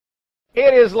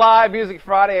It is Live Music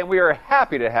Friday, and we are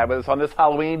happy to have with us on this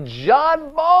Halloween,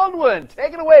 John Baldwin.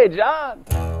 Take it away, John.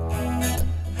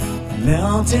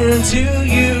 Melting to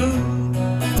you,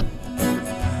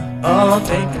 all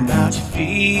thinking about your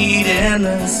feet in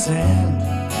the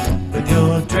sand, with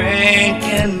your drink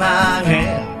in my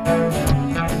hand.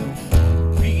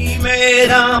 We made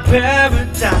our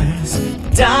paradise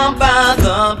down by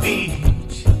the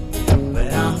beach,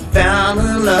 but I found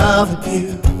in love with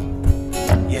you.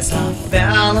 Yes, I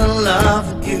fell in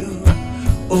love with you.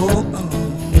 Oh, oh.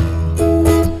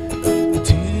 Do,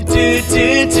 do,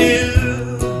 do, do.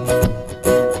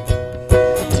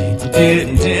 Do,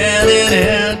 do, do,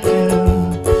 do,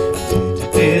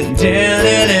 do, do,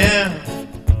 do.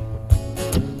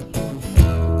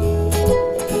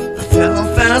 I fell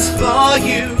fast for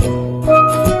you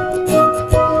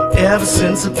ever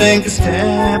since I think I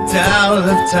stepped out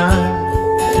of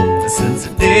time. Since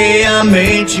the day I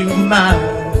made you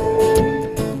mine.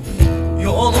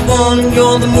 You're the one,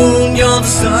 you're the moon, you're the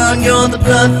sun, you're the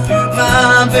blood through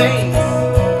my veins.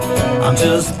 I'm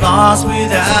just lost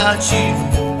without you.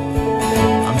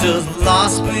 I'm just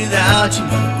lost without you.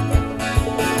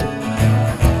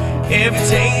 Every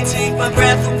day you take my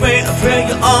breath away, I pray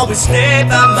you always stay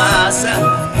by my side.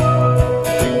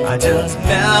 I just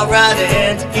melt right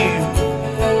into you.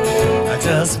 I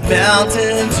just melt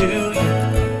into you.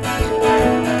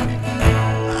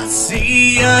 I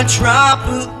see a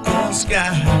tropical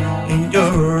sky in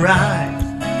your eyes,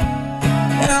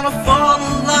 and I fall in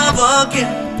love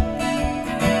again.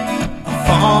 I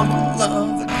fall in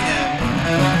love again.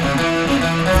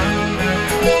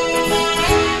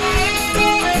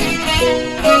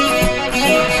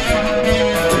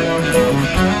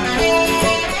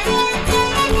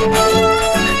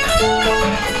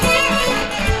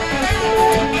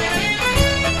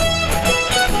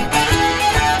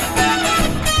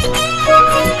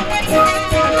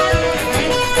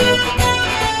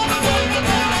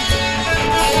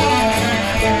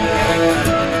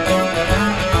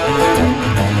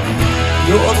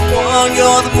 You're the one,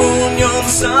 you're the moon, you're the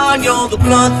sun, you're the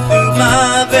blood through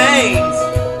my veins.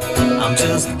 I'm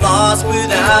just lost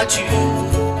without you.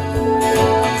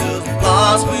 I'm just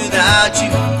lost without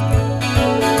you.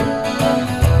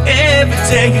 Every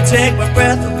day you take my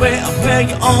breath away, I pray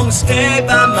you always stay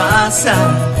by my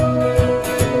side.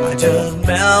 I just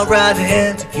melt right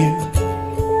into you.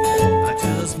 I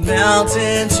just melt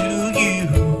into you.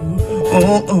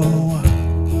 Oh, oh.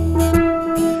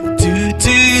 Do,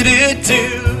 do, do, do.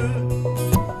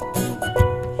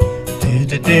 Do,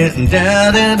 do, do, da,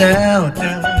 da, da, da.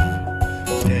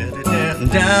 Do, do, do,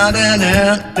 da, da, da,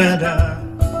 da, da.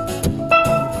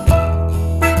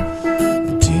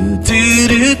 Do, do,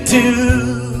 do, do.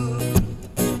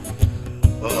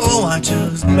 Oh, I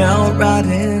just melt right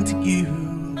into you.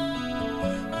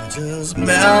 I just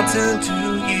melt into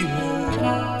you.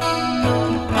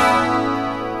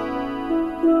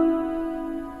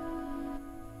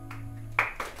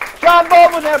 John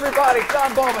Baldwin, everybody.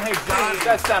 John Baldwin. Hey, John,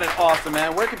 that sounded awesome,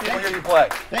 man. Where can people hear you play?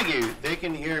 Thank you. They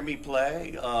can hear me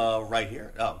play right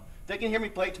here. They can hear me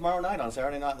play tomorrow night on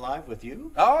Saturday Night Live with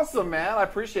you. Awesome, man. I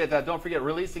appreciate that. Don't forget,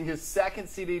 releasing his second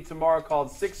CD tomorrow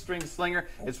called Six String Slinger.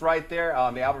 It's right there.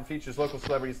 The album features local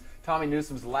celebrities. Tommy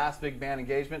Newsom's last big band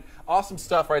engagement. Awesome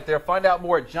stuff right there. Find out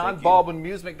more at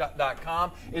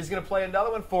johnbaldwinmusic.com. He's going to play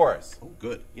another one for us. Oh,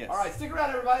 good. Yes. All right, stick around,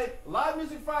 everybody. Live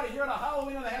Music Friday here on a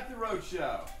Halloween on the Hampton Road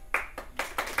Show.